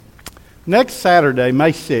Next Saturday,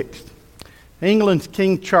 May 6th, England's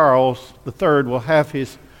King Charles III will have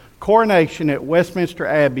his coronation at Westminster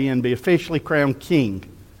Abbey and be officially crowned king.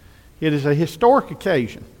 It is a historic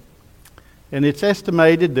occasion, and it's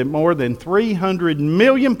estimated that more than 300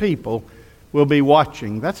 million people will be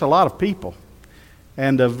watching. That's a lot of people,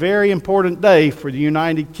 and a very important day for the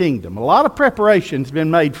United Kingdom. A lot of preparation's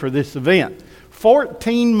been made for this event.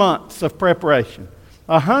 14 months of preparation.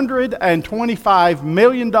 $125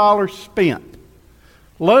 million spent.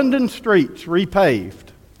 London streets repaved.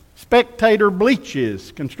 Spectator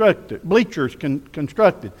bleachers constructed.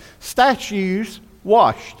 Statues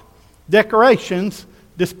washed. Decorations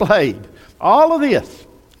displayed. All of this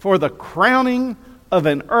for the crowning of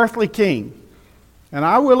an earthly king. And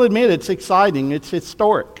I will admit it's exciting. It's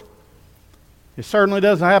historic. It certainly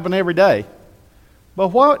doesn't happen every day. But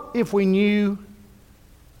what if we knew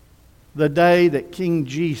the day that King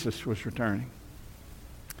Jesus was returning?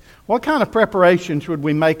 What kind of preparations would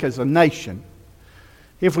we make as a nation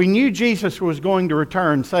if we knew Jesus was going to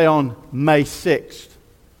return, say on May 6th?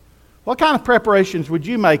 What kind of preparations would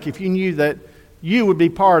you make if you knew that you would be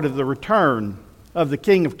part of the return of the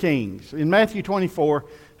King of Kings? In Matthew 24,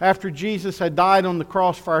 after Jesus had died on the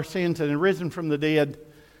cross for our sins and had risen from the dead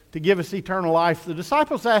to give us eternal life, the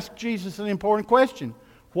disciples asked Jesus an important question.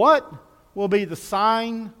 What will be the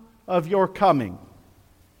sign of your coming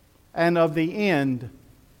and of the end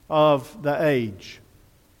of the age?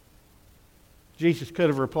 Jesus could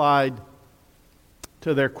have replied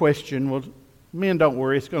to their question, well, men, don't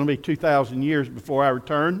worry, it's going to be 2,000 years before I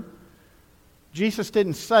return. Jesus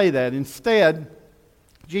didn't say that. Instead,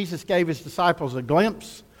 Jesus gave his disciples a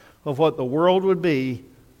glimpse of what the world would be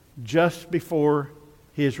just before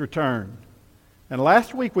his return. And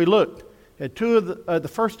last week we looked at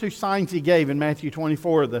the first two signs he gave in Matthew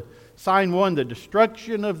 24. The sign one, the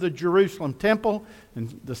destruction of the Jerusalem temple,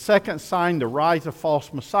 and the second sign, the rise of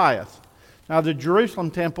false messiahs. Now, the Jerusalem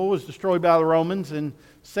temple was destroyed by the Romans in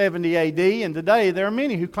 70 AD, and today there are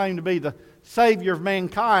many who claim to be the Savior of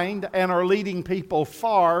mankind and are leading people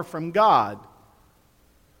far from God.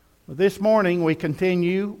 This morning we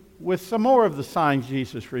continue with some more of the signs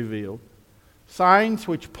Jesus revealed. Signs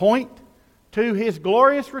which point to his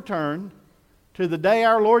glorious return, to the day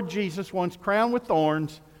our Lord Jesus, once crowned with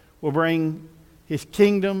thorns, will bring his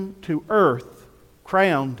kingdom to earth,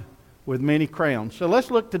 crowned with many crowns. So let's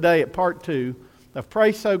look today at part 2 of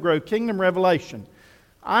Pray So Grow Kingdom Revelation.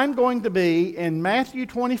 I'm going to be in Matthew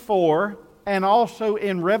 24 and also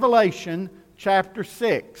in Revelation chapter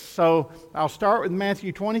 6. So I'll start with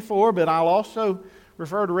Matthew 24, but I'll also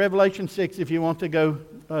refer to Revelation 6 if you want to go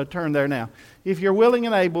turn there now. If you're willing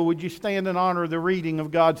and able, would you stand in honor of the reading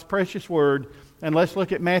of God's precious word? And let's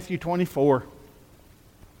look at Matthew 24.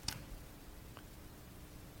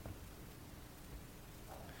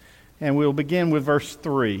 And we'll begin with verse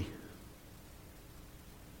 3.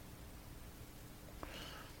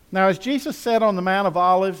 Now, as Jesus sat on the Mount of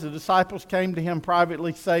Olives, the disciples came to him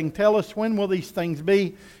privately, saying, "Tell us, when will these things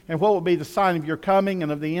be? And what will be the sign of your coming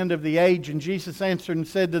and of the end of the age?" And Jesus answered and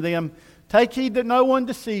said to them, "Take heed that no one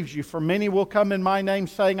deceives you, for many will come in my name,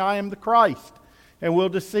 saying, 'I am the Christ,' and will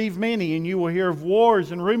deceive many, and you will hear of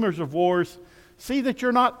wars and rumors of wars. See that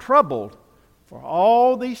you're not troubled, for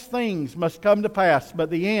all these things must come to pass, but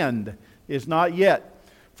the end is not yet.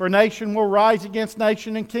 For nation will rise against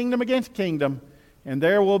nation, and kingdom against kingdom, and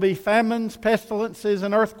there will be famines, pestilences,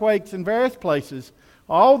 and earthquakes in various places.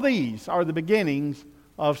 All these are the beginnings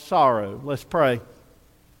of sorrow." Let's pray.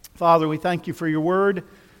 Father, we thank you for your word.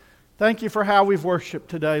 Thank you for how we've worshiped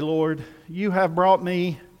today, Lord. You have brought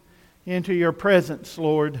me into your presence,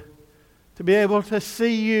 Lord, to be able to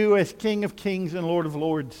see you as King of Kings and Lord of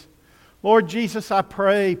Lords. Lord Jesus, I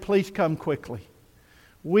pray, please come quickly.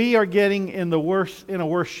 We are getting in a worse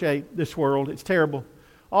shape, this world. It's terrible.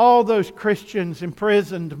 All those Christians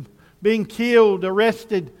imprisoned, being killed,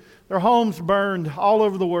 arrested, their homes burned all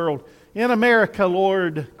over the world. In America,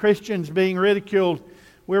 Lord, Christians being ridiculed.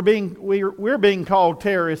 We're being called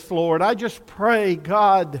terrorists, Lord. I just pray,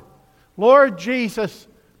 God, Lord Jesus,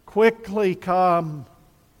 quickly come.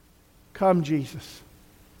 Come, Jesus.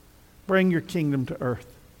 Bring your kingdom to earth.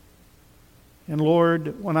 And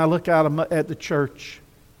Lord, when I look out at the church,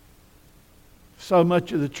 so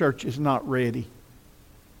much of the church is not ready.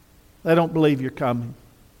 They don't believe you're coming.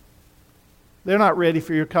 They're not ready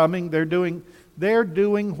for your coming. They're doing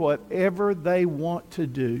whatever they want to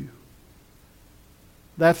do.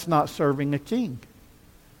 That's not serving a king.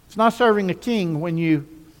 It's not serving a king when you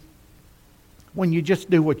just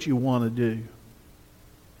do what you want to do.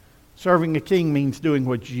 Serving a king means doing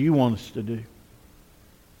what you want us to do.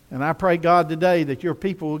 And I pray, God, today that your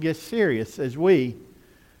people will get serious as we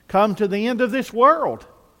come to the end of this world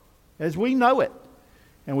as we know it.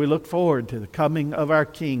 And we look forward to the coming of our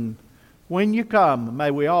King. When you come,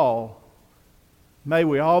 may we all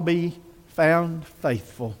be found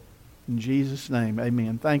faithful. In Jesus' name,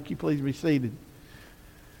 amen. Thank you. Please be seated.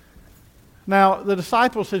 Now, the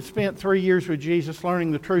disciples had spent 3 years with Jesus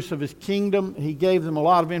learning the truths of His kingdom. He gave them a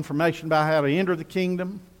lot of information about how to enter the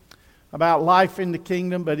kingdom, about life in the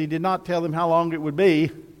kingdom, but He did not tell them how long it would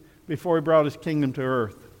be before He brought His kingdom to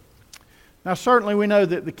earth. Now, certainly we know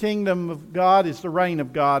that the kingdom of God is the reign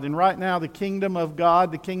of God. And right now, the kingdom of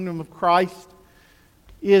God, the kingdom of Christ,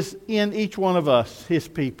 is in each one of us, His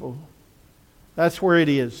people. That's where it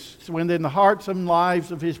is. It's within the hearts and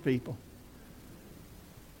lives of His people.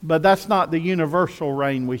 But that's not the universal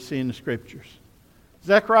reign we see in the Scriptures.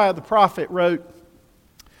 Zechariah the prophet wrote,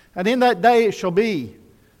 "And in that day it shall be,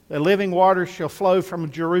 that living waters shall flow from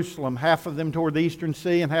Jerusalem, half of them toward the eastern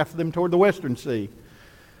sea and half of them toward the western sea.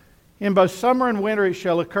 In both summer and winter it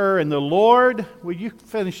shall occur, and the Lord," will you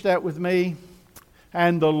finish that with me?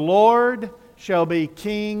 "And the Lord shall be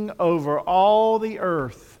king over all the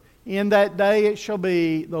earth. In that day it shall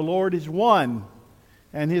be, the Lord is one,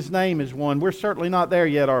 and His name is one." We're certainly not there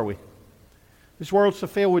yet, are we? This world's so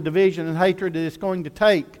filled with division and hatred that it's going to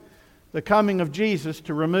take the coming of Jesus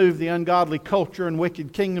to remove the ungodly culture and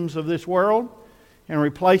wicked kingdoms of this world and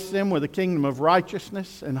replace them with a kingdom of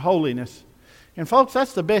righteousness and holiness. And folks,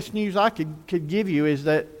 that's the best news I could give you, is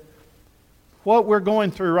that what we're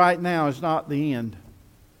going through right now is not the end.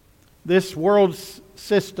 This world's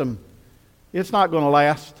system, it's not going to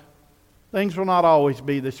last. Things will not always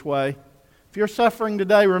be this way. If you're suffering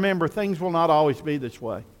today, remember, things will not always be this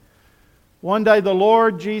way. One day the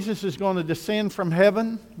Lord Jesus is going to descend from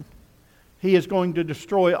heaven. He is going to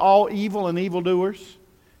destroy all evil and evildoers,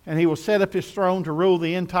 and He will set up His throne to rule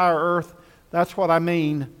the entire earth. That's what I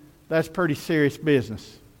mean. That's pretty serious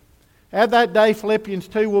business. At that day, Philippians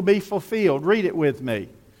 2 will be fulfilled. Read it with me.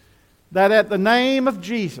 That at the name of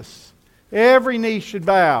Jesus, every knee should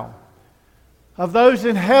bow, of those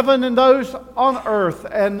in heaven and those on earth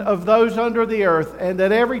and of those under the earth, and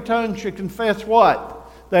that every tongue should confess what?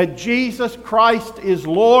 That Jesus Christ is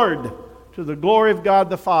Lord, to the glory of God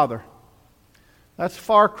the Father. That's a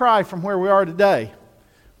far cry from where we are today,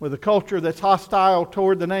 with a culture that's hostile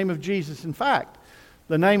toward the name of Jesus. In fact,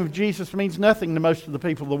 the name of Jesus means nothing to most of the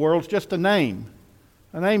people of the world. It's just a name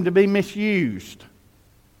to be misused,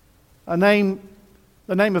 the name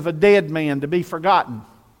of a dead man to be forgotten.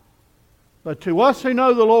 But to us who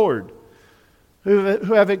know the Lord,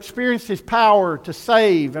 who have experienced His power to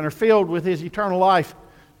save and are filled with His eternal life,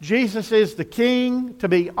 Jesus is the King to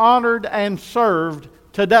be honored and served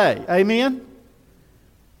today. Amen?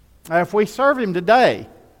 Now, if we serve Him today,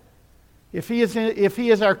 if He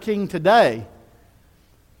is our King today,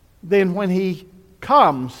 then when He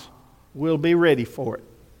comes, we'll be ready for it.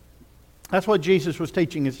 That's what Jesus was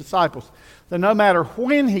teaching His disciples. That no matter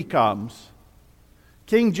when He comes,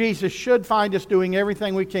 King Jesus should find us doing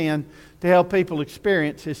everything we can to help people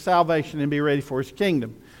experience His salvation and be ready for His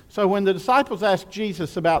kingdom. So when the disciples asked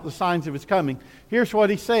Jesus about the signs of His coming, here's what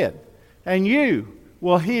He said. "And you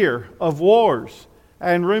will hear of wars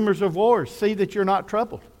and rumors of wars. See that you're not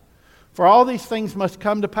troubled. For all these things must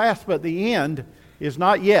come to pass, but the end is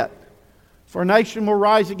not yet. For nation will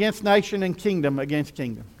rise against nation and kingdom against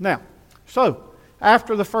kingdom." Now, so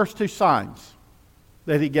after the first two signs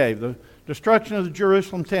that He gave, the destruction of the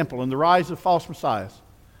Jerusalem temple and the rise of false messiahs,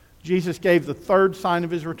 Jesus gave the third sign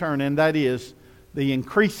of His return, and that is the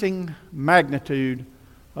increasing magnitude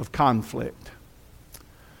of conflict.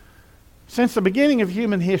 Since the beginning of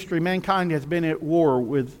human history, mankind has been at war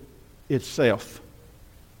with itself.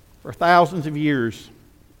 For thousands of years,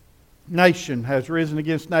 nation has risen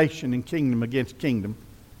against nation and kingdom against kingdom.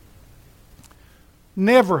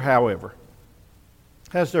 Never, however,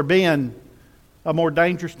 has there been a more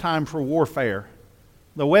dangerous time for warfare.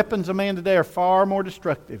 The weapons of man today are far more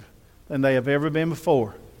destructive than they have ever been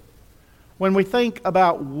before. When we think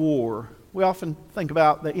about war, we often think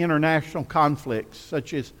about the international conflicts,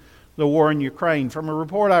 such as the war in Ukraine. From a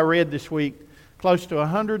report I read this week, close to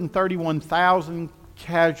 131,000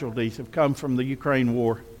 casualties have come from the Ukraine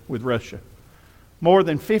war with Russia. More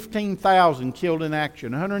than 15,000 killed in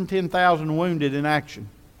action, 110,000 wounded in action.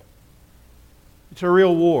 It's a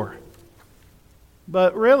real war.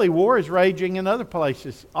 But really, war is raging in other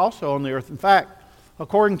places also on the earth. In fact,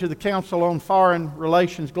 according to the Council on Foreign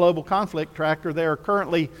Relations Global Conflict Tracker, there are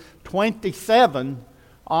currently 27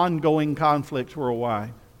 ongoing conflicts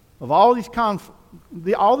worldwide. All these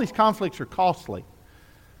conflicts are costly.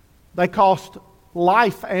 They cost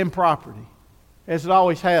life and property, as it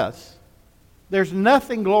always has. There's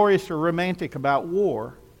nothing glorious or romantic about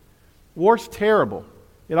war, War's terrible.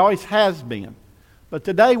 It always has been. But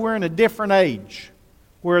today we're in a different age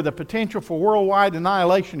where the potential for worldwide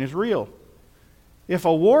annihilation is real. If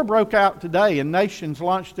a war broke out today and nations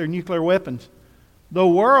launched their nuclear weapons, the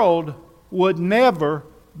world would never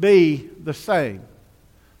be the same.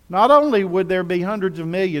 Not only would there be hundreds of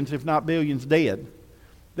millions, if not billions, dead,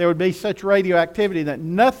 there would be such radioactivity that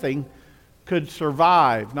nothing could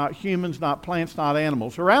survive, not humans, not plants, not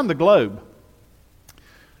animals. Around the globe,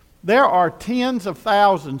 there are tens of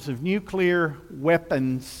thousands of nuclear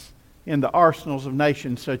weapons in the arsenals of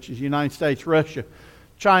nations such as the United States, Russia,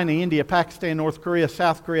 China, India, Pakistan, North Korea,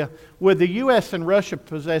 South Korea, with the U.S. and Russia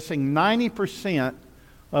possessing 90%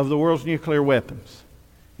 of the world's nuclear weapons.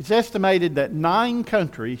 It's estimated that 9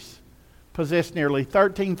 countries possess nearly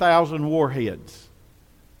 13,000 warheads,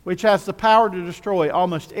 which has the power to destroy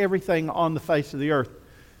almost everything on the face of the earth.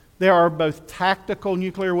 There are both tactical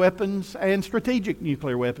nuclear weapons and strategic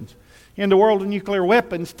nuclear weapons. In the world of nuclear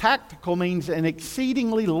weapons, tactical means an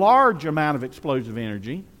exceedingly large amount of explosive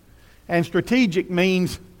energy, and strategic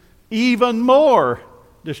means even more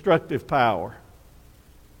destructive power.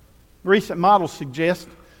 Recent models suggest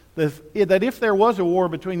that if there was a war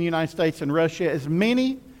between the United States and Russia, as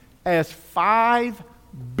many as 5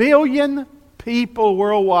 billion people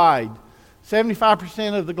worldwide,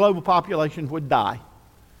 75% of the global population would die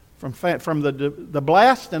from the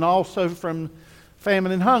blast and also from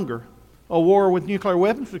famine and hunger. A war with nuclear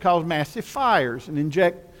weapons would cause massive fires and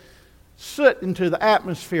inject soot into the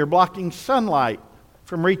atmosphere, blocking sunlight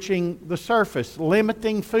from reaching the surface,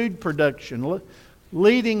 limiting food production,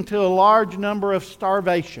 leading to a large number of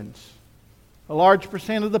starvations. A large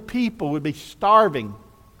percent of the people would be starving,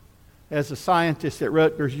 as the scientists at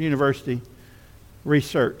Rutgers University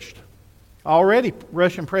researched. Already,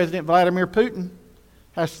 Russian President Vladimir Putin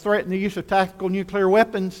has threatened the use of tactical nuclear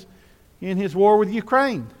weapons in his war with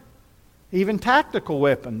Ukraine. Even tactical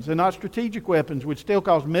weapons and not strategic weapons would still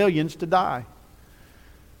cause millions to die.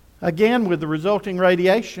 Again, with the resulting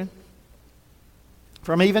radiation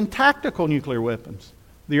from even tactical nuclear weapons,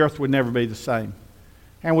 the earth would never be the same.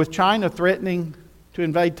 And with China threatening to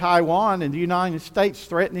invade Taiwan and the United States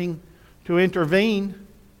threatening to intervene,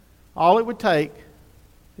 all it would take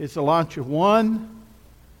is the launch of one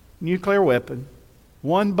nuclear weapon,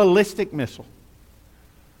 one ballistic missile,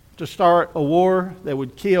 to start a war that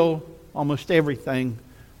would kill almost everything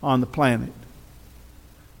on the planet.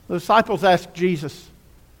 The disciples asked Jesus,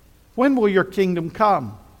 "When will your kingdom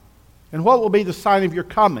come? And what will be the sign of your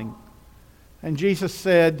coming?" And Jesus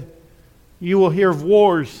said, "You will hear of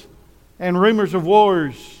wars and rumors of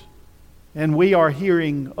wars." And we are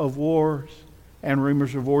hearing of wars and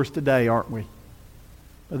rumors of wars today, aren't we?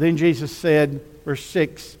 But then Jesus said, verse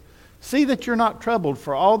 6, "See that you're not troubled,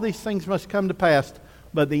 for all these things must come to pass,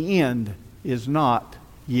 but the end is not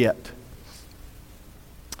yet."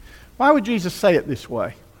 Why would Jesus say it this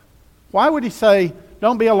way? Why would he say,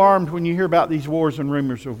 don't be alarmed when you hear about these wars and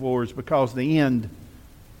rumors of wars, because the end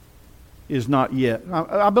is not yet?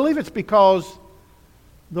 I believe it's because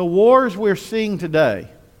the wars we're seeing today,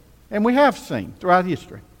 and we have seen throughout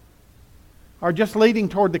history, are just leading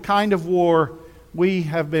toward the kind of war we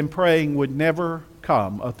have been praying would never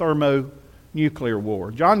come, a thermonuclear war.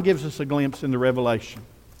 John gives us a glimpse in the Revelation.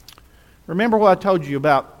 Remember what I told you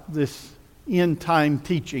about this end-time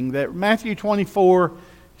teaching, that Matthew 24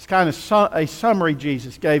 is kind of a summary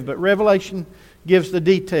Jesus gave, but Revelation gives the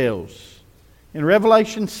details. In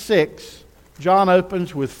Revelation 6, John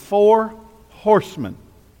opens with 4 horsemen,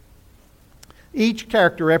 each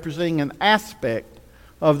character representing an aspect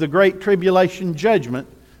of the great tribulation judgment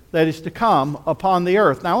that is to come upon the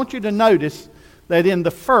earth. Now I want you to notice that in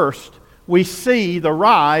the first we see the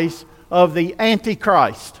rise of the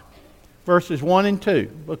Antichrist. Verses 1 and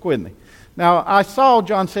 2. Look with me. Now I saw,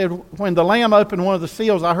 John said, when the Lamb opened one of the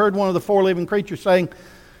seals, I heard one of the 4 living creatures saying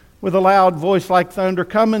with a loud voice like thunder,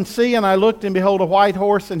 "Come and see." And I looked, and behold, a white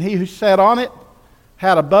horse, and he who sat on it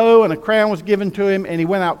had a bow, and a crown was given to him, and he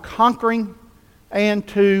went out conquering and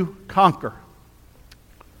to conquer.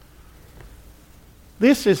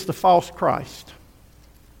 This is the false Christ,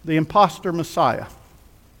 the impostor Messiah,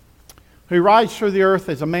 who rides through the earth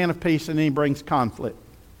as a man of peace, and he brings conflict.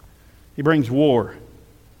 He brings war,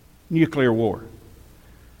 nuclear war.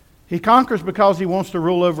 He conquers because he wants to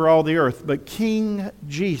rule over all the earth. But King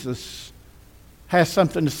Jesus has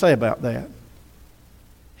something to say about that.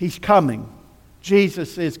 He's coming.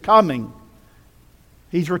 Jesus is coming.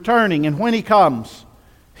 He's returning. And when he comes,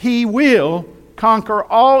 he will conquer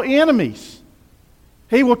all enemies.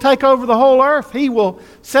 He will take over the whole earth. He will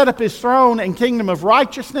set up his throne and kingdom of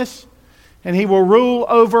righteousness. And he will rule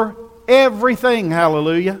over everything.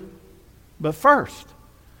 Hallelujah. But first,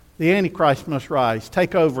 the Antichrist must rise,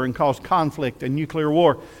 take over, and cause conflict and nuclear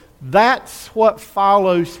war. That's what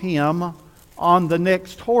follows him on the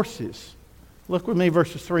next horses. Look with me,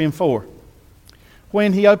 verses 3 and 4.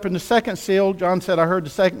 When he opened the second seal, John said, I heard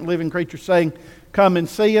the second living creature saying, Come and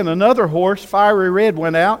see. And another horse, fiery red,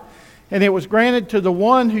 went out. And it was granted to the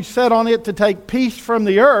one who sat on it to take peace from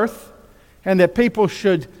the earth, and that people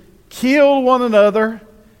should kill one another.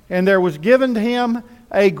 And there was given to him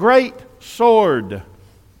a great sword.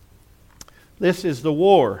 This is the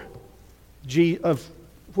war of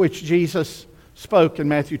which Jesus spoke in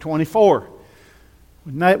Matthew 24.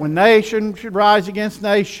 When nation should rise against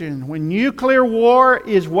nation, when nuclear war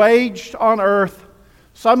is waged on earth,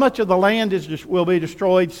 so much of the land will be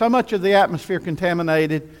destroyed, so much of the atmosphere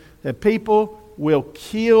contaminated, that people will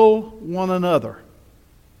kill one another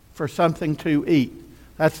for something to eat.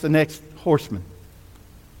 That's the next horseman.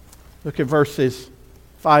 Look at verses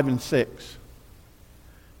 5 and 6.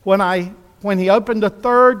 When he opened the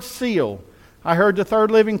third seal, I heard the third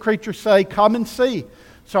living creature say, Come and see.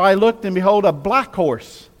 So I looked, and behold, a black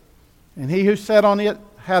horse. And he who sat on it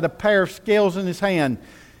had a pair of scales in his hand.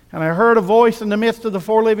 And I heard a voice in the midst of the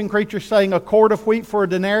four living creatures saying, A quart of wheat for a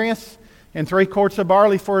denarius, and 3 quarts of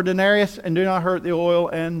barley for a denarius, and do not hurt the oil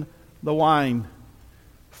and the wine.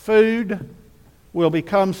 Food will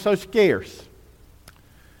become so scarce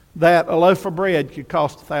that a loaf of bread could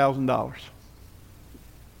cost $1,000.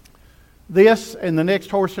 This and the next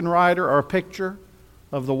horse and rider are a picture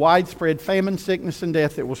of the widespread famine, sickness, and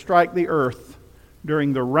death that will strike the earth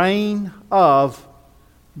during the reign of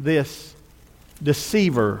this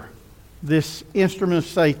deceiver, this instrument of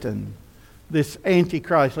Satan, this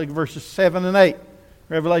Antichrist. Look at verses 7 and 8,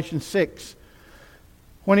 Revelation 6.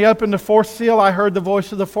 When he opened the fourth seal, I heard the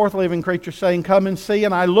voice of the fourth living creature saying, Come and see.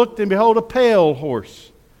 And I looked, and behold, a pale horse.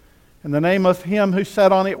 And the name of him who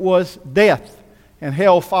sat on it was Death, and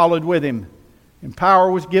hell followed with him. And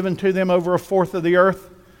power was given to them over a fourth of the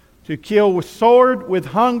earth, to kill with sword, with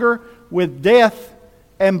hunger, with death,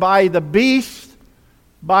 and by the beast,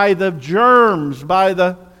 by the germs, by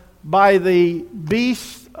the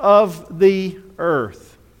beasts of the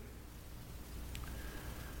earth.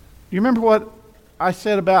 Do you remember what I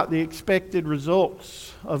said about the expected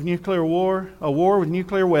results of nuclear war? A war with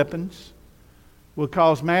nuclear weapons will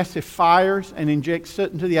cause massive fires and inject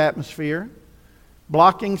soot into the atmosphere,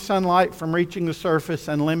 blocking sunlight from reaching the surface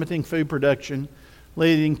and limiting food production,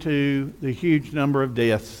 leading to the huge number of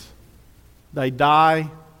deaths. They die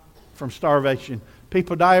from starvation.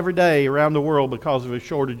 People die every day around the world because of a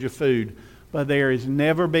shortage of food, but there has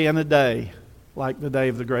never been a day like the day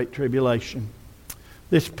of the Great Tribulation.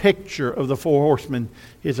 This picture of the four horsemen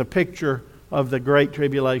is a picture of the Great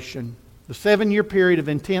Tribulation, the 7-year period of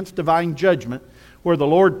intense divine judgment where the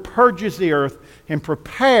Lord purges the earth and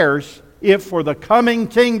prepares it for the coming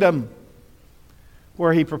kingdom,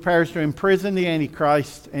 where he prepares to imprison the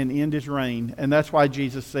Antichrist and end his reign. And that's why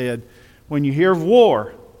Jesus said, when you hear of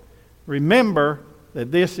war, remember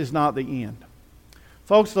that this is not the end.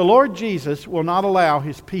 Folks, the Lord Jesus will not allow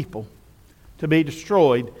his people to be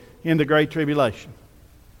destroyed in the Great Tribulation.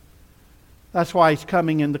 That's why he's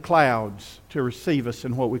coming in the clouds to receive us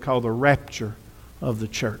in what we call the rapture of the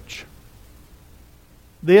church.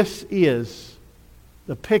 This is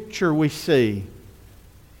the picture we see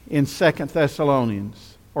in 2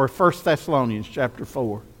 Thessalonians, or 1 Thessalonians chapter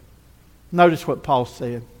 4. Notice what Paul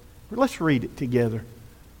said. Let's read it together.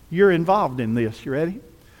 You're involved in this. You ready?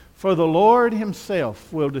 For the Lord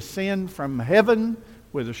himself will descend from heaven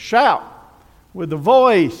with a shout, with the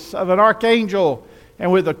voice of an archangel,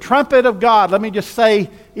 and with the trumpet of God. Let me just say,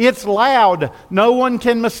 it's loud. No one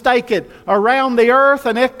can mistake it. Around the earth,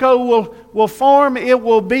 an echo will form. It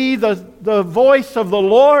will be the voice of the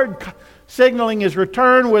Lord signaling his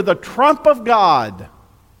return with the trump of God.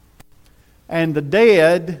 And the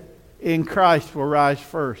dead in Christ will rise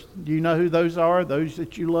first. Do you know who those are? Those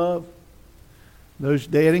that you love? Those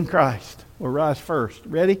dead in Christ will rise first.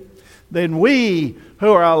 Ready? Then we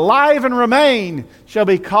who are alive and remain shall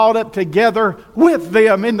be caught up together with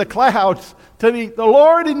them in the clouds to meet the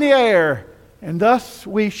Lord in the air. And thus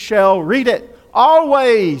we shall, read it,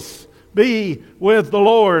 always be with the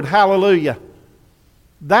Lord. Hallelujah.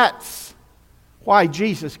 That's why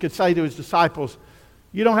Jesus could say to his disciples,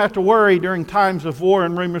 you don't have to worry during times of war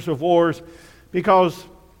and rumors of wars, because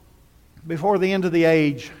before the end of the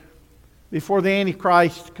age, before the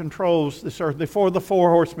Antichrist controls this earth, before the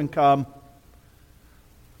four horsemen come,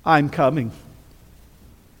 I'm coming.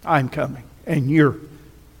 I'm coming. And you're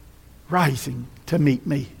rising to meet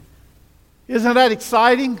me. Isn't that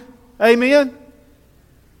exciting? Amen?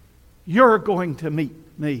 You're going to meet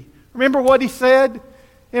me. Remember what he said?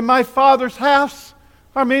 In my Father's house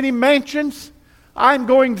are many mansions. I'm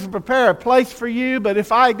going to prepare a place for you, but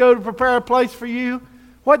if I go to prepare a place for you,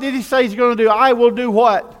 what did he say he's going to do? I will do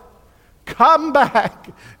what? Come back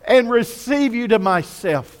and receive you to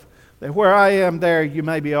myself, that where I am, there you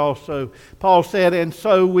may be also. Paul said, and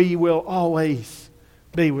so we will always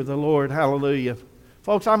be with the Lord. Hallelujah.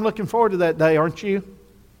 Folks, I'm looking forward to that day, aren't you?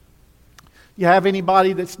 You have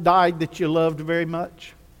anybody that's died that you loved very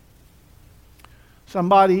much?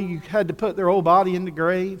 Somebody you had to put their old body in the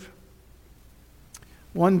grave?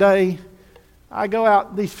 One day, I go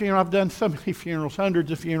out these funerals. I've done so many funerals,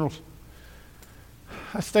 hundreds of funerals.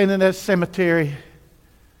 I stand in that cemetery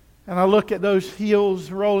and I look at those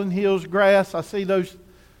hills, rolling hills, grass. I see those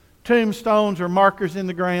tombstones or markers in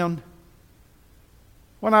the ground.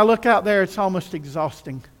 When I look out there, it's almost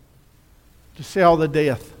exhausting to see all the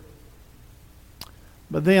death.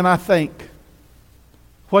 But then I think,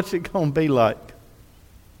 what's it going to be like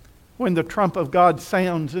when the trump of God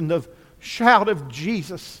sounds and the shout of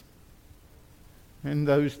Jesus and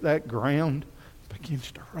that ground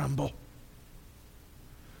begins to rumble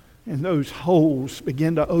and those holes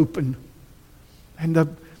begin to open and the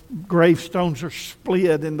gravestones are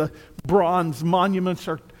split and the bronze monuments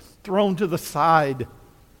are thrown to the side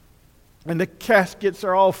and the caskets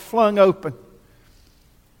are all flung open,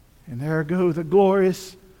 and there go the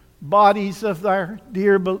glorious bodies of their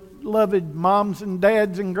dear beloved moms and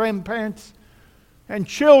dads and grandparents and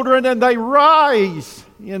children, and they rise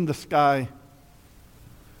in the sky.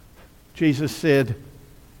 Jesus said,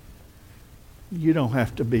 you don't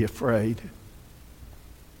have to be afraid.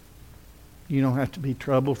 You don't have to be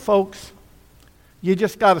troubled. Folks, you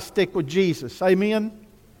just got to stick with Jesus. Amen?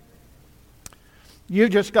 You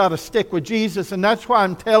just got to stick with Jesus, and that's why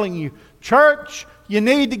I'm telling you, church, you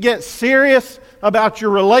need to get serious about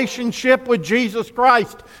your relationship with Jesus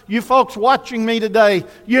Christ. You folks watching me today,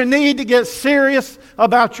 you need to get serious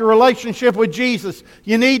about your relationship with Jesus.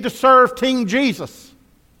 You need to serve King Jesus.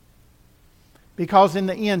 Because in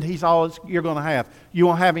the end, He's all you're going to have. You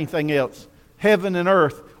won't have anything else. Heaven and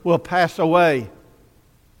earth will pass away.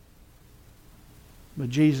 But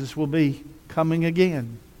Jesus will be coming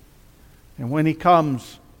again. And when He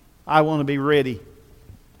comes, I want to be ready.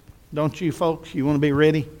 Don't you folks? You want to be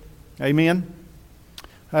ready? Amen?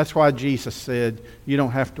 That's why Jesus said, you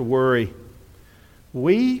don't have to worry.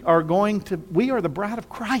 We are the bride of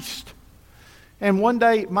Christ. And one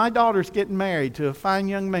day, my daughter's getting married to a fine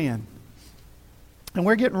young man. And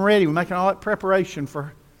we're getting ready. We're making all that preparation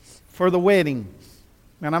for the wedding.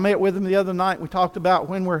 And I met with him the other night. We talked about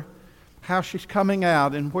how she's coming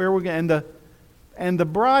out and where we're going. And the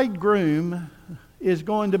bridegroom is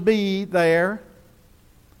going to be there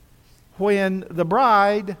when the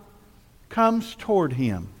bride comes toward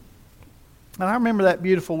him. And I remember that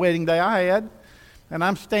beautiful wedding day I had. And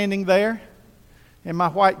I'm standing there in my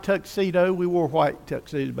white tuxedo. We wore white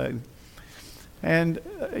tuxedos back then. And,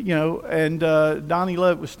 Donnie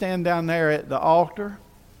Lovette was standing down there at the altar.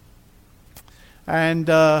 And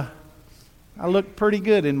I looked pretty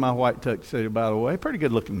good in my white tuxedo, by the way. Pretty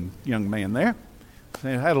good looking young man there. He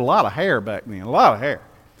had a lot of hair back then, a lot of hair.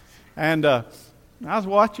 And I was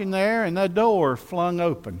watching there, and the door flung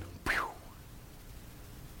open.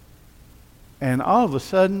 And all of a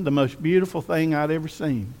sudden, the most beautiful thing I'd ever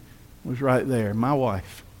seen was right there, my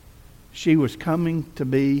wife. She was coming to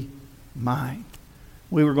be mine.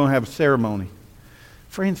 We were going to have a ceremony.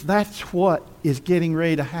 Friends, that's what is getting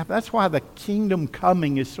ready to happen. That's why the kingdom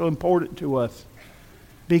coming is so important to us.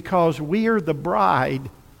 Because we are the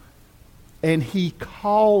bride, and He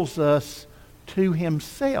calls us to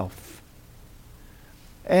Himself.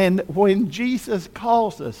 And when Jesus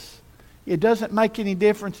calls us, it doesn't make any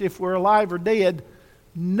difference if we're alive or dead.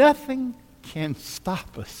 Nothing can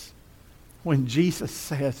stop us when Jesus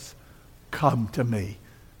says, come to me.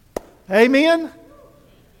 Amen?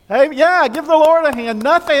 Hey, yeah, give the Lord a hand.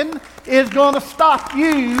 Nothing is going to stop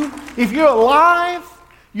you. If you're alive,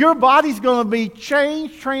 your body's going to be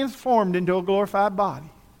changed, transformed into a glorified body.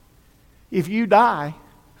 If you die,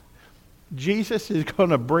 Jesus is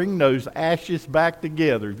going to bring those ashes back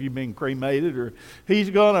together. If you've been cremated, or He's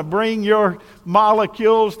going to bring your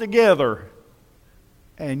molecules together.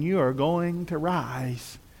 And you are going to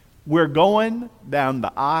rise. We're going down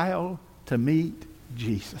the aisle to meet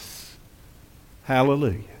Jesus.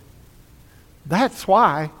 Hallelujah. That's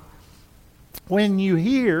why when you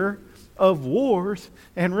hear of wars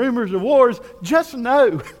and rumors of wars, just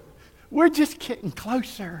know we're just getting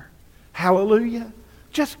closer. Hallelujah.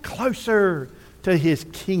 Just closer to His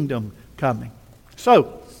kingdom coming.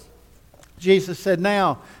 So, Jesus said,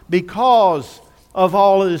 now, because of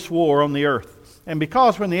all of this war on the earth, And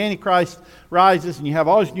because when the Antichrist rises and you have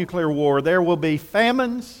all this nuclear war, there will be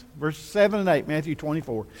famines, verses 7 and 8, Matthew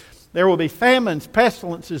 24. There will be famines,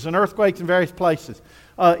 pestilences, and earthquakes in various places.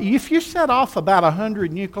 If you set off about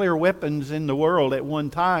 100 nuclear weapons in the world at one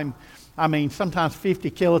time, I mean, sometimes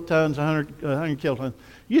 50 kilotons, 100 kilotons,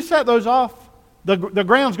 you set those off, the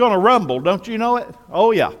ground's going to rumble, don't you know it?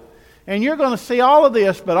 Oh, yeah. And you're going to see all of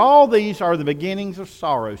this, but all these are the beginnings of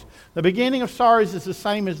sorrows. The beginning of sorrows is the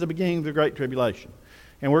same as the beginning of the Great Tribulation.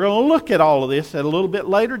 And we're going to look at all of this at a little bit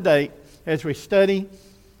later date as we study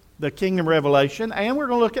the Kingdom Revelation, and we're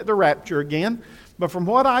going to look at the rapture again. But from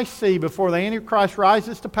what I see, before the Antichrist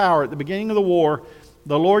rises to power at the beginning of the war,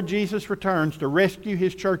 the Lord Jesus returns to rescue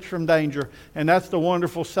His church from danger, and that's the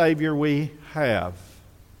wonderful Savior we have.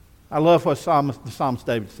 I love what the Psalmist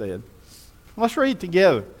David said. Let's read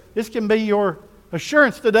together. This can be your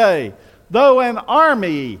assurance today. Though an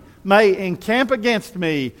army may encamp against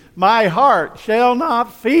me, my heart shall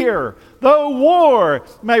not fear. Though war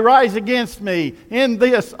may rise against me, in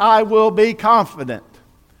this I will be confident.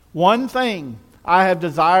 One thing I have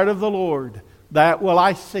desired of the Lord, that will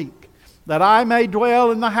I seek, that I may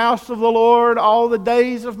dwell in the house of the Lord all the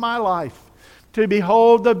days of my life, to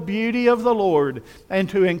behold the beauty of the Lord, and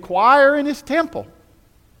to inquire in His temple.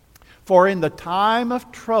 For in the time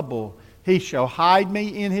of trouble He shall hide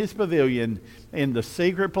me in His pavilion. In the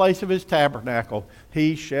secret place of His tabernacle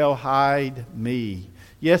He shall hide me.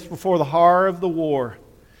 Yes, before the horror of the war,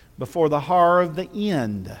 before the horror of the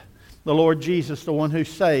end, the Lord Jesus, the one who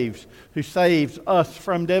saves us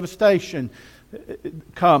from devastation,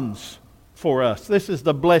 comes for us. This is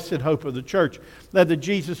the blessed hope of the church, that the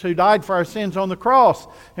Jesus who died for our sins on the cross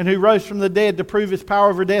and who rose from the dead to prove His power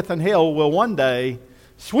over death and hell will one day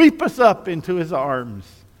sweep us up into His arms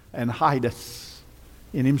and hide us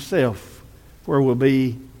in Himself, where we'll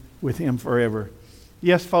be with Him forever.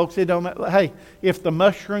 Yes, folks, it don't matter. Hey, if the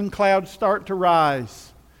mushroom clouds start to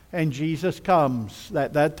rise and Jesus comes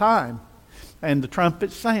at that time and the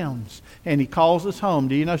trumpet sounds and He calls us home,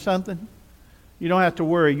 do you know something? You don't have to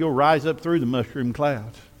worry. You'll rise up through the mushroom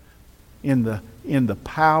clouds in the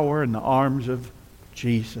power and the arms of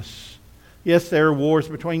Jesus. Yes, there are wars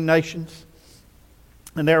between nations,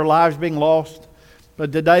 and there are lives being lost.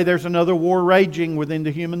 But today there's another war raging within the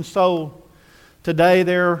human soul. Today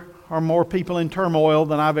there are more people in turmoil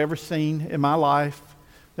than I've ever seen in my life.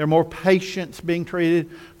 There are more patients being treated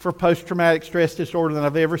for post-traumatic stress disorder than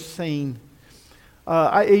I've ever seen.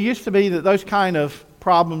 It used to be that those kind of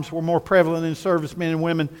problems were more prevalent in servicemen and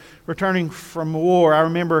women returning from war. I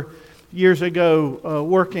remember years ago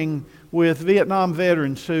working with Vietnam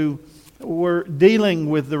veterans who were dealing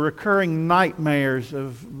with the recurring nightmares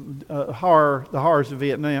of the horrors of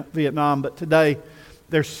Vietnam. But today,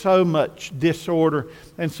 there's so much disorder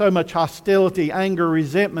and so much hostility, anger,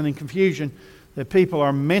 resentment, and confusion that people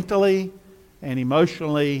are mentally and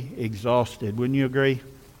emotionally exhausted. Wouldn't you agree?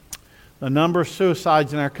 The number of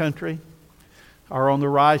suicides in our country are on the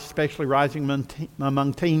rise, especially rising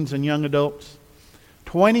among teens and young adults.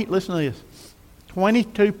 Listen to this,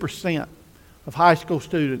 22% of high school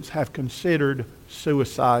students have considered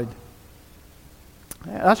suicide.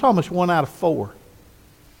 That's almost 1 out of 4.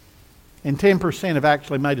 And 10% have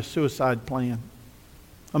actually made a suicide plan.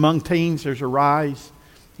 Among teens, there's a rise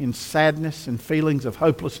in sadness and feelings of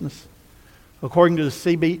hopelessness. According to the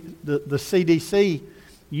CDC,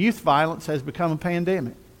 youth violence has become a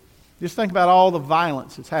pandemic. Just think about all the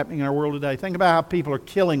violence that's happening in our world today. Think about how people are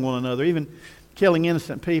killing one another, even killing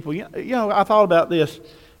innocent people. You know, I thought about this.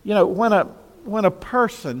 You know, when a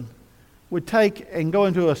person would take and go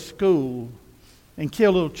into a school and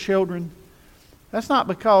kill little children, that's not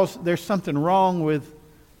because there's something wrong with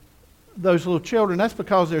those little children. That's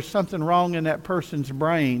because there's something wrong in that person's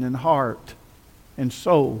brain and heart and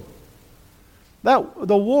soul. The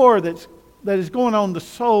war that is going on in the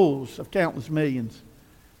souls of countless millions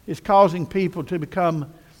is causing people to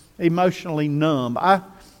become emotionally numb.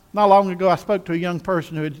 Not long ago, I spoke to a young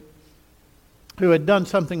person who had done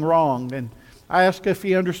something wrong, and I asked if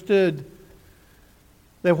he understood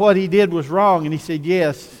that what he did was wrong, and he said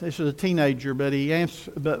yes. This was a teenager, but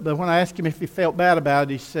but when I asked him if he felt bad about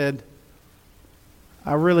it, he said,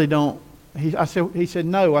 "I really don't." He said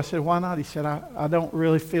no. I said, "Why not?" He said, I don't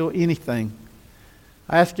really feel anything.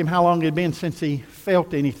 I asked him how long it had been since he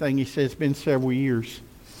felt anything. He said it's been several years.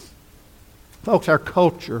 Folks, our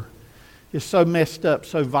culture is so messed up,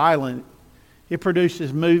 so violent. It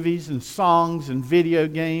produces movies and songs and video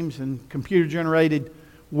games and computer-generated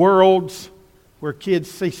worlds where kids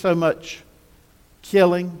see so much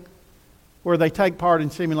killing, where they take part in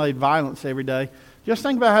simulated violence every day. Just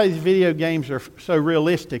think about how these video games are so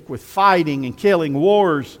realistic with fighting and killing,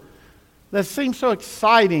 wars that seem so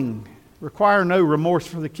exciting require no remorse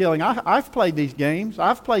for the killing. I've played these games.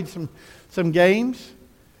 I've played some games.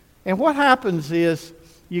 And what happens is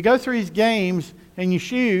you go through these games and you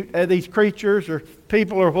shoot at these creatures or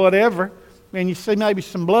people or whatever, and you see maybe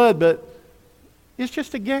some blood, but it's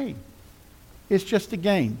just a game. It's just a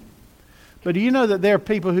game. But do you know that there are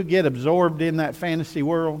people who get absorbed in that fantasy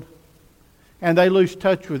world and they lose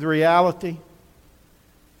touch with reality?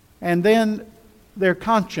 And then their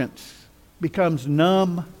conscience becomes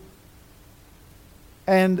numb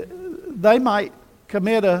and they might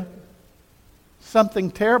commit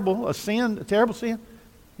something terrible, a terrible sin,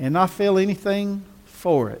 and not feel anything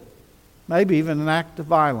for it. Maybe even an act of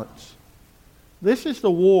violence. This is the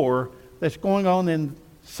war that's going on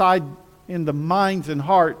inside in the minds and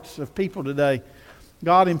hearts of people today.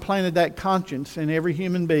 God implanted that conscience in every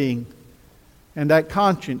human being. And that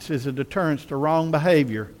conscience is a deterrence to wrong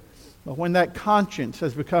behavior. But when that conscience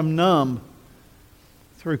has become numb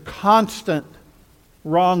through constant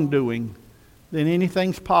wrongdoing, then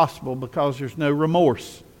anything's possible because there's no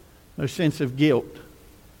remorse, no sense of guilt.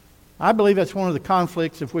 I believe that's one of the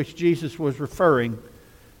conflicts of which Jesus was referring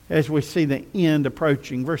as we see the end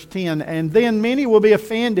approaching. Verse 10, and then many will be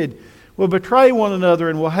offended, will betray one another,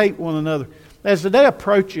 and will hate one another. As the day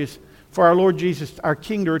approaches for our Lord Jesus, our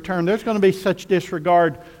King, to return, there's going to be such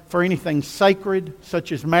disregard for anything sacred,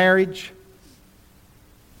 such as marriage,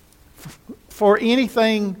 for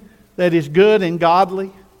anything that is good and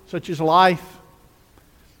godly, such as life.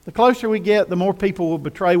 The closer we get, the more people will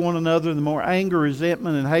betray one another, the more anger,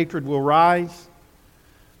 resentment, and hatred will rise.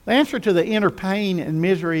 The answer to the inner pain and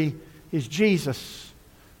misery is Jesus.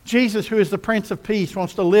 Jesus, who is the Prince of Peace,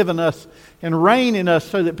 wants to live in us and reign in us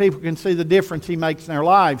so that people can see the difference He makes in our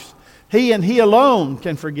lives. He and He alone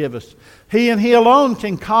can forgive us. He and He alone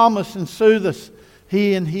can calm us and soothe us.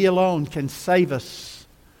 He and He alone can save us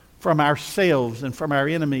from ourselves and from our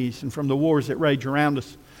enemies and from the wars that rage around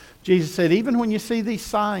us. Jesus said, even when you see these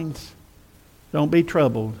signs, don't be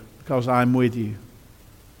troubled because I'm with you.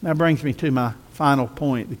 That brings me to my final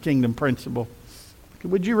point, the kingdom principle.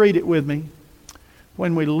 Would you read it with me?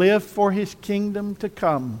 When we live for His kingdom to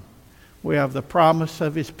come, we have the promise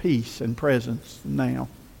of His peace and presence now.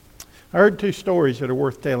 I heard two stories that are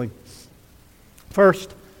worth telling.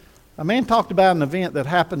 First, a man talked about an event that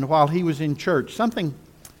happened while he was in church. Something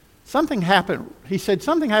happened. He said,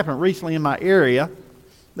 something happened recently in my area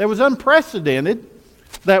that was unprecedented.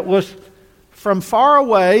 That was from far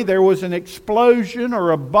away. There was an explosion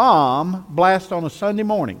or a bomb blast on a Sunday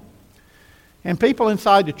morning. And people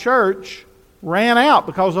inside the church ran out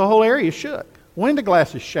because the whole area shook. Window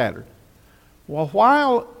glasses shattered. Well,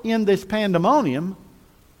 while in this pandemonium,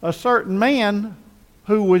 a certain man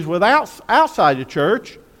who was outside the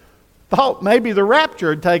church thought maybe the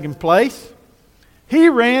rapture had taken place. He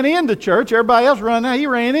ran into church. Everybody else ran out. He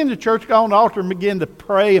ran into church, got on the altar, and began to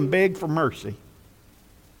pray and beg for mercy.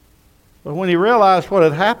 But when he realized what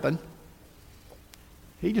had happened,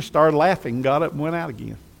 he just started laughing, got up, and went out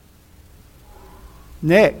again.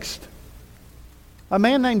 Next, a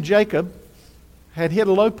man named Jacob had hit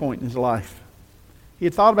a low point in his life. He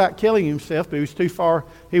had thought about killing himself, but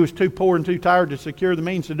he was too poor and too tired to secure the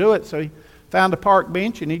means to do it, so he found a park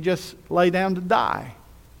bench and he just lay down to die.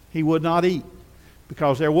 He would not eat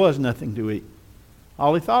because there was nothing to eat.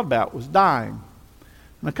 All he thought about was dying.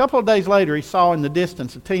 And a couple of days later, he saw in the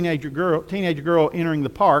distance a teenager girl entering the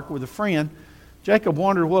park with a friend. Jacob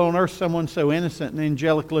wondered what on earth someone so innocent and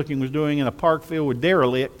angelic looking was doing in a park filled with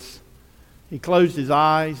derelicts. He closed his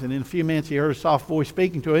eyes, and in a few minutes he heard a soft voice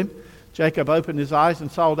speaking to him. Jacob opened his eyes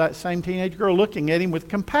and saw that same teenage girl looking at him with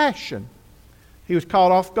compassion. He was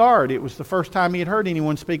caught off guard. It was the first time he had heard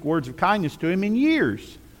anyone speak words of kindness to him in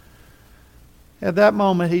years. At that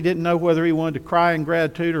moment, he didn't know whether he wanted to cry in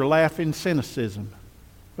gratitude or laugh in cynicism.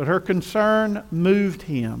 But her concern moved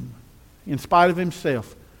him in spite of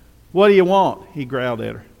himself. "What do you want?" he growled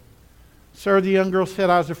at her. "Sir," the young girl said,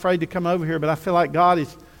 "I was afraid to come over here, but I feel like God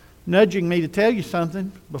is nudging me to tell you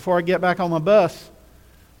something before I get back on my bus.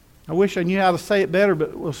 I wish I knew how to say it better,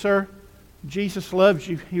 but, well, sir, Jesus loves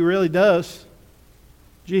you. He really does."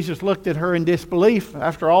 Jesus looked at her in disbelief.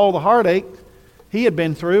 After all the heartache he had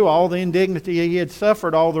been through, all the indignity he had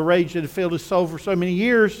suffered, all the rage that had filled his soul for so many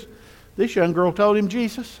years, this young girl told him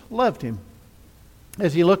Jesus loved him.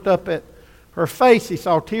 As he looked up at her face, he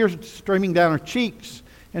saw tears streaming down her cheeks,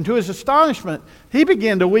 and to his astonishment, he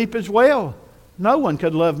began to weep as well. "No one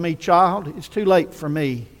could love me, child. It's too late for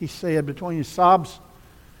me," he said between his sobs.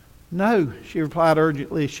 "No," she replied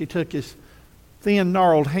urgently as she took his thin,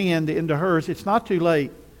 gnarled hand into hers. "It's not too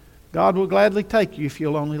late. God will gladly take you if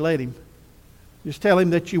you'll only let Him. Just tell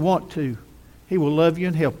Him that you want to. He will love you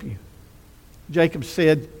and help you." Jacob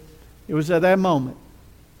said it was at that moment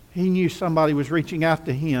he knew somebody was reaching out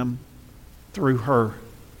to him through her.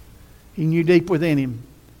 He knew deep within him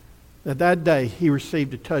that that day he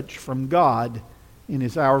received a touch from God in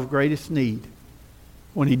his hour of greatest need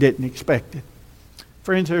when he didn't expect it.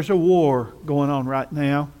 Friends, there's a war going on right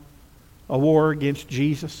now. A war against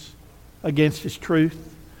Jesus, against His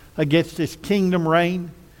truth, against His kingdom reign.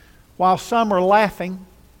 While some are laughing,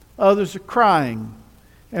 others are crying.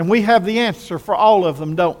 And we have the answer for all of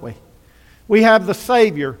them, don't we? We have the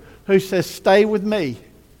Savior who says, stay with me.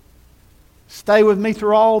 Stay with me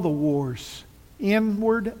through all the wars,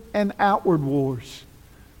 inward and outward wars.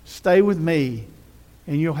 Stay with me,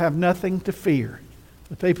 and you'll have nothing to fear.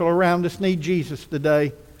 The people around us need Jesus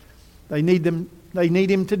today. They need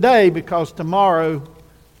Him today because tomorrow's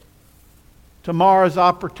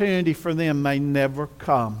opportunity for them may never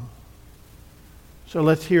come. So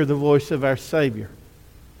let's hear the voice of our Savior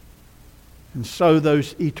and sow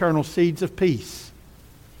those eternal seeds of peace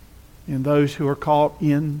in those who are caught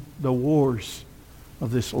in the wars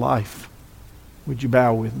of this life. Would you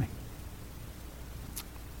bow with me?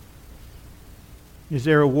 Is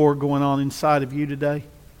there a war going on inside of you today?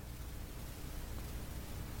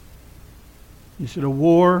 Is it a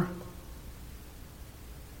war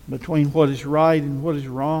between what is right and what is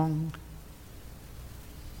wrong?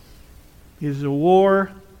 Is it a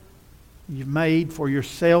war you've made for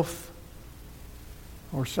yourself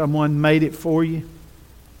or someone made it for you?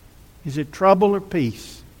 Is it trouble or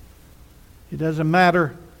peace? It doesn't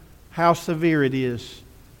matter how severe it is.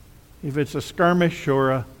 If it's a skirmish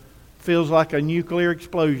or feels like a nuclear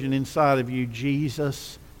explosion inside of you,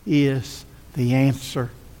 Jesus is the answer.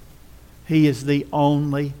 He is the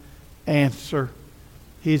only answer.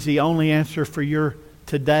 He is the only answer for your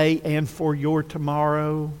today and for your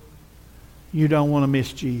tomorrow. You don't want to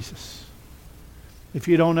miss Jesus. If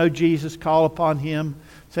you don't know Jesus, call upon Him.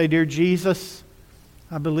 Say, dear Jesus,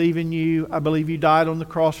 I believe in you. I believe you died on the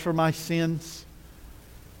cross for my sins.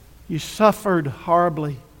 You suffered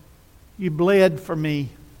horribly. You bled for me.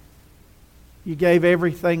 You gave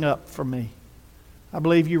everything up for me. I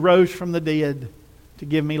believe you rose from the dead to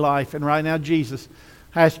give me life. And right now, Jesus,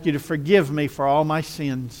 I ask you to forgive me for all my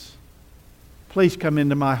sins. Please come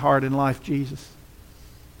into my heart and life, Jesus.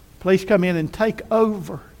 Please come in and take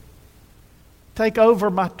over. Take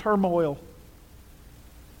over my turmoil.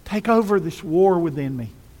 Take over this war within me.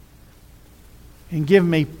 And give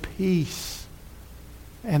me peace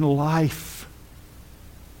and life.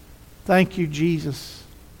 Thank you, Jesus.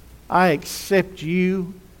 I accept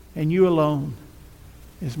you and you alone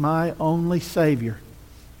as my only Savior.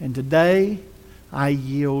 And today, I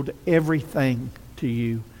yield everything to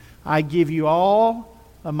you. I give you all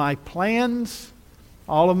of my plans,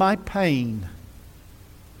 all of my pain.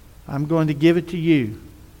 I'm going to give it to you.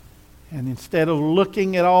 And instead of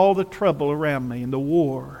looking at all the trouble around me and the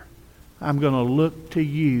war, I'm going to look to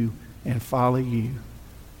you and follow you.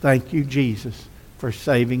 Thank you, Jesus, for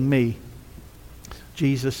saving me.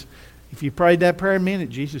 Jesus, if you prayed that prayer a minute,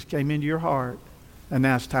 Jesus came into your heart. And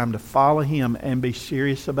now it's time to follow Him and be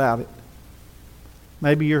serious about it.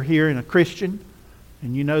 Maybe you're here and a Christian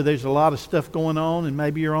and you know there's a lot of stuff going on and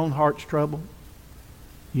maybe your own heart's troubled.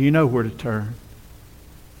 You know where to turn.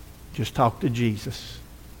 Just talk to Jesus.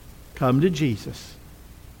 Come to Jesus.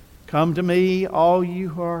 Come to me, all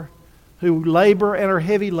you who labor and are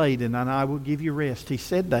heavy laden, and I will give you rest. He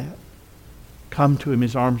said that. Come to Him.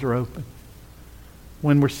 His arms are open.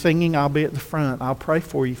 When we're singing, I'll be at the front. I'll pray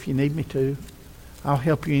for you if you need me to. I'll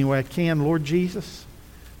help you any way I can. Lord Jesus,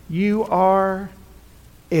 you are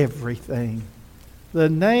everything. The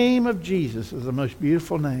name of Jesus is the most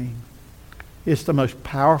beautiful name. It's the most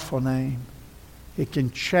powerful name. It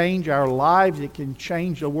can change our lives. It can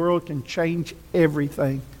change the world. It can change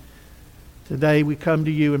everything. Today we come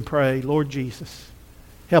to you and pray, Lord Jesus,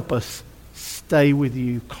 help us stay with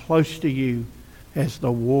you, close to you, as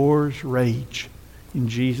the wars rage. In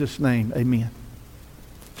Jesus' name, amen.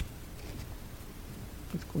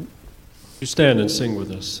 You stand and sing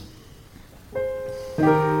with us.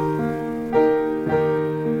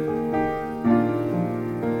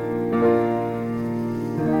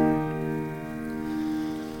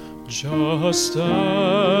 Just